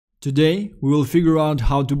Today, we will figure out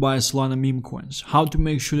how to buy Solana Memecoins, how to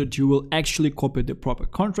make sure that you will actually copy the proper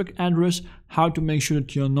contract address, how to make sure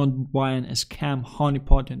that you're not buying a scam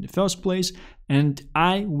honeypot in the first place, and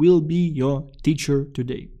I will be your teacher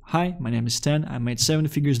today. Hi, my name is Stan. I made 7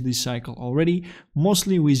 figures this cycle already,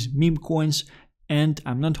 mostly with Memecoins, and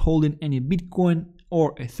I'm not holding any Bitcoin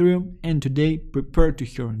or Ethereum, and today prepare to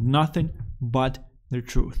hear nothing but the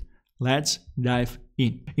truth. Let's dive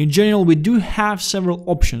in. In general, we do have several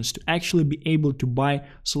options to actually be able to buy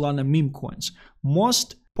Solana Memecoins.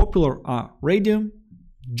 Most popular are Raydium,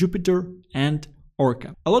 Jupiter, and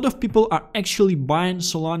Orca. A lot of people are actually buying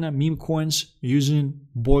Solana Memecoins using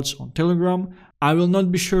bots on Telegram. I will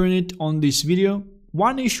not be sharing it on this video.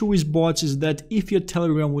 One issue with bots is that if your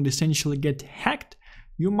Telegram would essentially get hacked,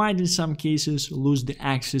 you might in some cases lose the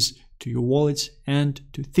access to your wallets and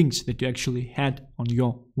to things that you actually had on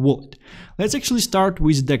your wallet. Let's actually start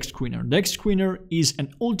with Dexscreener. Dexscreener is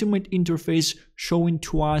an ultimate interface showing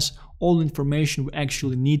to us all information we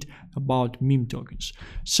actually need about meme tokens.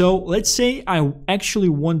 So let's say I actually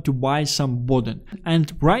want to buy some Boden,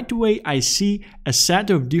 and right away I see a set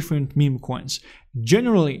of different meme coins.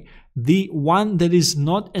 Generally, the one that is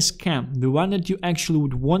not a scam, the one that you actually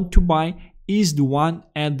would want to buy, is the one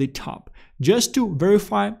at the top. Just to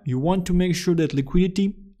verify, you want to make sure that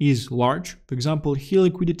liquidity is large. For example, here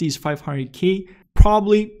liquidity is 500k,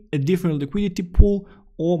 probably a different liquidity pool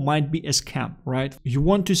or might be a scam, right? You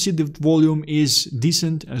want to see the volume is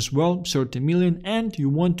decent as well, 30 million, and you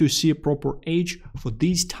want to see a proper age for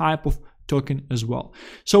this type of token as well.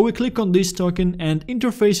 So we click on this token and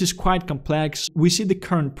interface is quite complex. We see the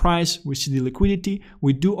current price, we see the liquidity,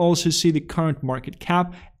 we do also see the current market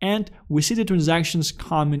cap, and we see the transactions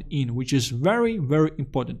coming in, which is very, very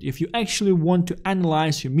important. If you actually want to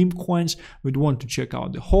analyze your meme coins, you would want to check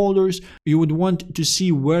out the holders, you would want to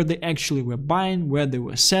see where they actually were buying, where they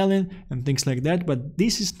were selling, and things like that. But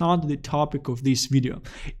this is not the topic of this video.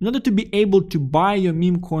 In order to be able to buy your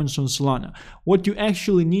meme coins on Solana, what you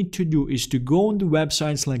actually need to do is to go on the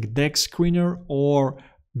websites like Dexscreener or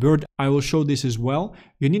Birdeye. I will show this as well.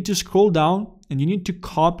 You need to scroll down and you need to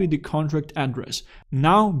copy the contract address.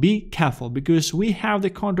 Now be careful because we have the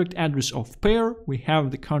contract address of pair, we have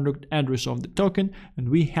the contract address of the token, and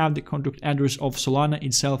we have the contract address of Solana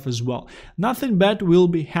itself as well. Nothing bad will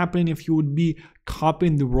be happening if you would be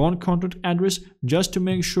copying the wrong contract address, just to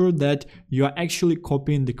make sure that you are actually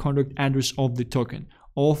copying the contract address of the token,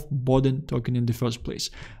 of Boden token in the first place.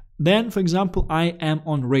 Then, for example, I am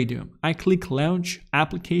on Raydium. I click Launch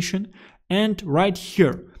Application, and right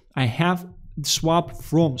here I have swap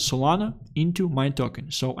from Solana into my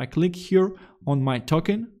token. So I click here on my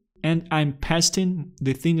token and I'm pasting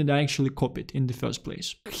the thing that I actually copied in the first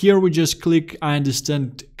place. Here we just click I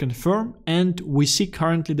understand, confirm, and we see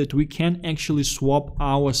currently that we can actually swap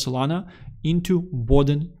our Solana into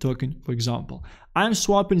Boden token, for example. I'm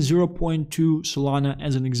swapping 0.2 Solana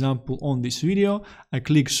as an example on this video. I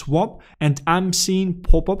click swap and I'm seeing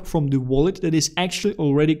pop-up from the wallet that is actually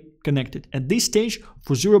already connected. At this stage,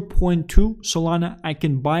 for 0.2 Solana, I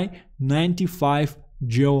can buy 95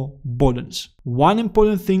 Geo Bodens. One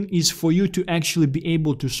important thing is for you to actually be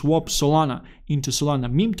able to swap Solana into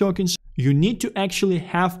Solana meme tokens, you need to actually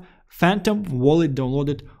have Phantom wallet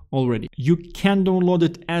downloaded already. You can download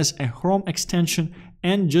it as a Chrome extension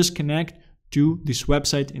and just connect to this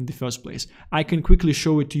website in the first place. I can quickly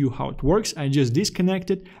show it to you how it works. I just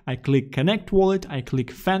disconnect it, I click connect wallet, I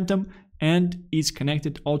click Phantom, and it's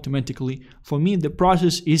connected automatically. For me, the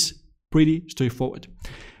process is pretty straightforward.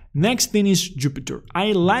 Next thing is Jupiter.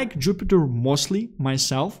 I like Jupiter mostly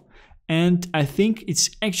myself, and I think it's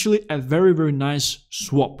actually a very, very nice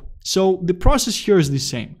swap. So the process here is the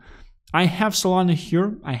same. I have Solana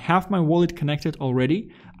here, I have my wallet connected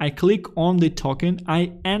already, I click on the token,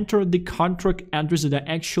 I enter the contract address that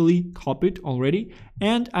I actually copied already,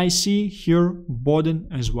 and I see here Boden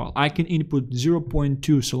as well. I can input 0.2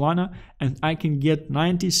 Solana and I can get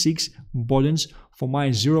 96 Bodens for my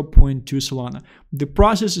 0.2 Solana. The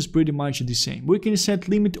process is pretty much the same. We can set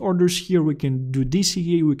limit orders here, we can do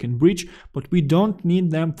DCA, we can bridge, but we don't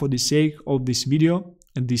need them for the sake of this video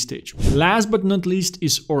at this stage. Last but not least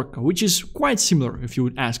is Orca, which is quite similar if you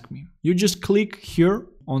would ask me. You just click here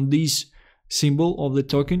on this symbol of the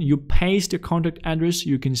token, you paste the contract address,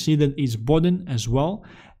 you can see that it's Boden as well.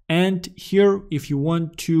 And here, if you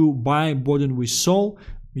want to buy Boden with Sol,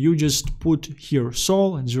 you just put here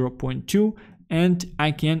Sol and 0.2, and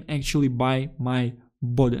I can actually buy my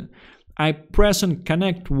Boden. I press on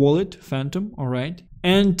connect wallet, Phantom, all right,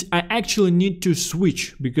 and I actually need to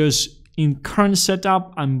switch because in current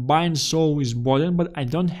setup, I'm buying Sol with Boden, but I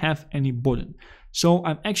don't have any Boden. So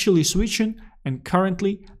I'm actually switching, and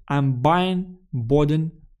currently I'm buying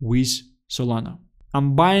Boden with Solana.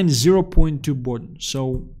 I'm buying 0.2 Boden,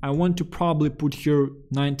 so I want to probably put here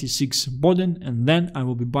 96 Boden, and then I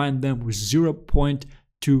will be buying them with 0.2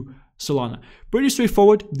 Solana. Pretty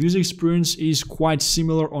straightforward. The user experience is quite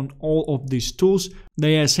similar on all of these tools.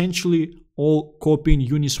 They are essentially all copying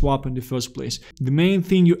Uniswap in the first place. The main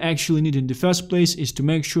thing you actually need in the first place is to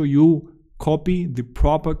make sure you copy the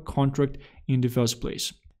proper contract in the first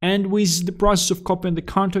place. And with the process of copying the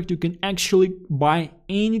contract, you can actually buy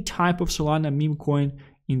any type of Solana meme coin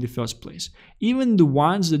in the first place, even the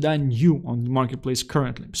ones that are new on the marketplace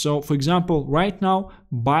currently. So for example, right now,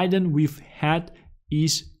 Biden with hat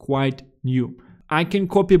is quite new. I can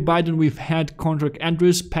copy Biden with hat contract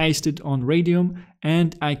address, paste it on Raydium,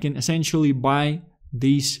 and I can essentially buy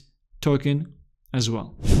this token as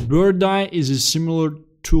well. Birdeye is a similar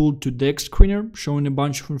tool to Dexscreener, showing a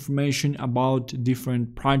bunch of information about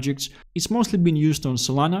different projects. It's mostly been used on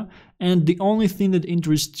Solana, and the only thing that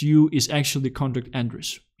interests you is actually the contract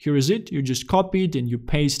address. Here is it. You just copy it and you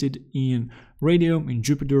paste it in Raydium, in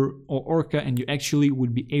Jupiter or Orca, and you actually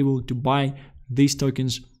would be able to buy these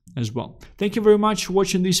tokens as well. Thank you very much for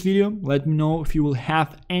watching this video. Let me know if you will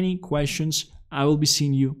have any questions. I will be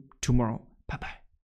seeing you tomorrow.